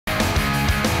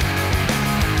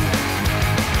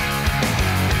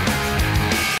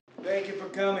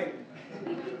coming.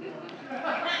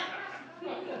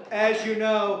 As you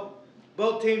know,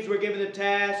 both teams were given the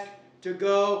task to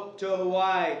go to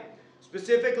Hawaii,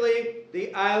 specifically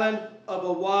the island of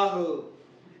Oahu,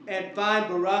 and find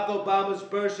Barack Obama's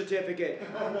birth certificate.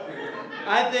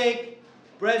 I think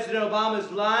President Obama is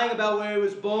lying about where he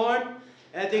was born,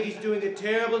 and I think he's doing a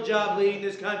terrible job leading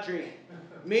this country.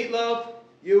 Meatloaf,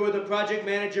 you were the project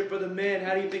manager for the men.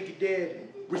 How do you think you did?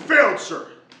 We failed, sir.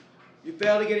 You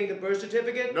failed at getting the birth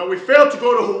certificate? No, we failed to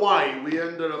go to Hawaii. We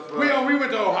ended up... We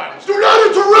went to Ohio. Do not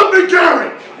interrupt me,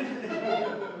 Gary!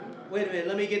 Wait a minute,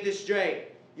 let me get this straight.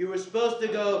 You were supposed to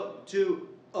go to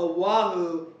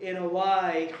Oahu in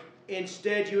Hawaii.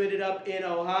 Instead, you ended up in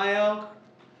Ohio?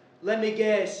 Let me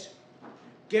guess.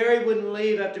 Gary wouldn't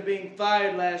leave after being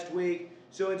fired last week,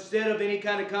 so instead of any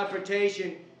kind of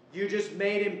confrontation, you just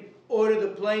made him order the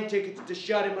plane tickets to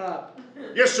shut him up.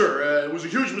 Yes, sir. It was a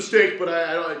huge mistake, but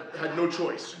I had no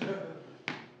choice.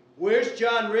 Where's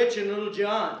John Rich and Little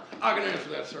John? I can answer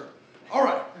that, sir. All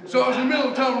right, so I was in the middle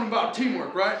of telling them about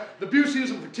teamwork, right? The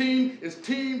Buseyism for team is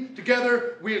team.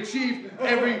 Together, we achieve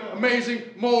every amazing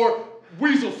more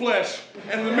weasel flesh.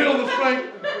 And in the middle of the flank,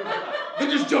 they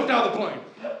just jumped out of the plane.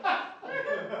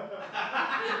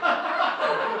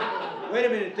 Wait a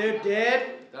minute, they're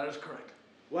dead? That is correct.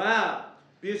 Wow.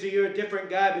 Busey, you're a different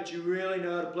guy, but you really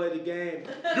know how to play the game.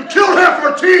 You killed half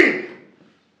our team!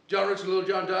 John Rich and Little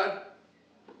John died,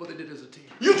 but they did as a team.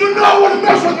 You do not want to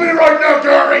mess with me right now,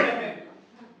 Gary!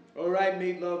 All right,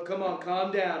 Meatloaf, come on,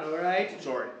 calm down, all right?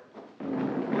 Sorry.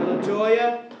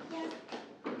 LaToya?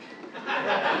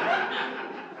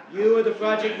 You were the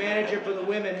project manager for the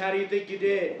women. How do you think you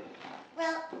did?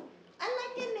 Well,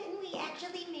 unlike the men, we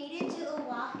actually made it to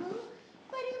Oahu,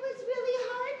 but it was really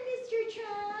hard, Mr.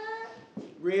 Trump.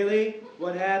 Really?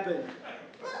 What happened?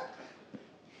 Well,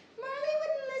 Marley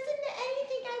wouldn't listen to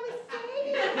anything I was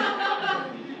saying.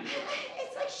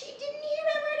 It's like she didn't hear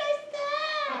a word I said.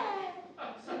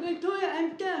 LaToya, I'm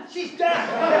deaf. She's deaf!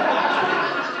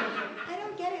 I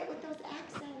don't get it with those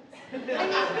accents. I mean,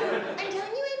 I'm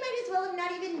telling you, I might as well have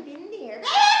not even been there.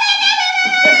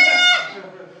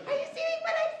 Are you seeing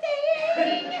what I'm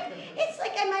saying? It's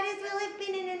like I might as well have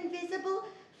been an invisible,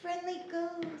 friendly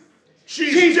ghost.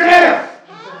 She's deaf!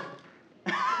 Huh?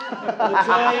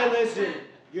 LaToya, listen.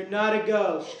 You're not a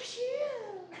ghost.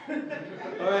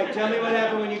 All right, tell me what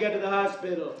happened when you got to the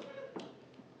hospital.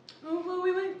 Oh, well,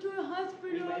 we went to the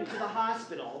hospital. We went to the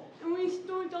hospital. And we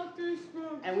stole doctor's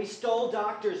room. And we stole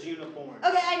doctor's uniforms.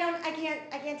 Okay, I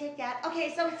can't take that.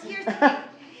 Okay, so here's the thing.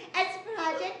 As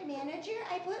project manager,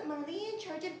 I put Marley in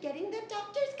charge of getting the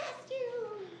doctor's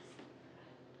costumes.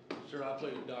 Sir, I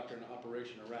played a doctor in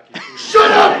Operation Iraqi.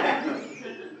 Shut up!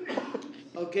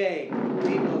 Okay,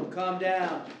 people, calm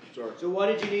down. Sorry. So what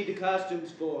did you need the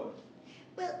costumes for?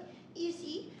 Well, you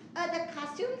see, the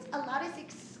costumes allowed us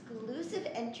exclusive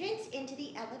entrance into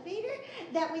the elevator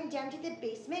that went down to the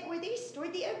basement where they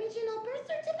stored the original birth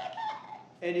certificate.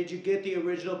 And did you get the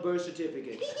original birth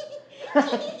certificate? Yes,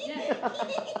 sir.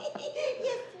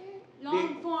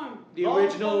 Long form. The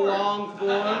original long form?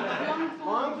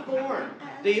 Long form.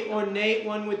 The ornate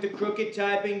one with the crooked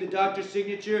typing, the doctor's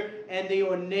signature, and the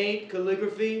ornate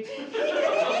calligraphy?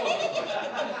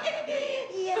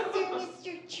 Yes, sir,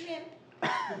 Mr. Trimp.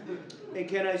 And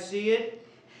can I see it?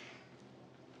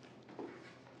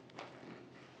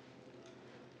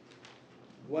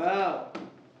 Wow.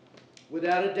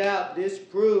 Without a doubt, this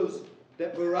proves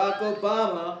that Barack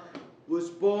Obama was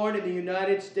born in the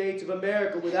United States of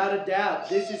America. Without a doubt.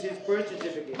 This is his birth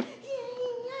certificate.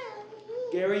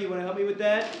 Gary, you want to help me with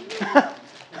that?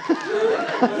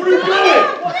 What are you doing?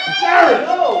 Gary!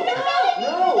 No!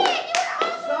 No!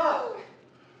 Stop!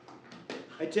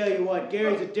 I tell you what,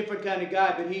 Gary's a different kind of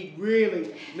guy, but he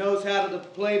really knows how to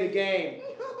play the game.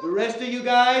 The rest of you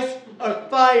guys are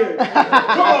fired.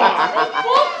 Come on!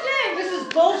 Bullshit! This is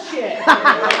bullshit!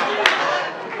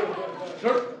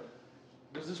 Sir,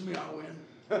 does this mean I win?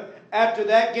 After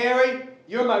that, Gary,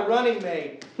 you're my running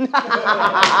mate.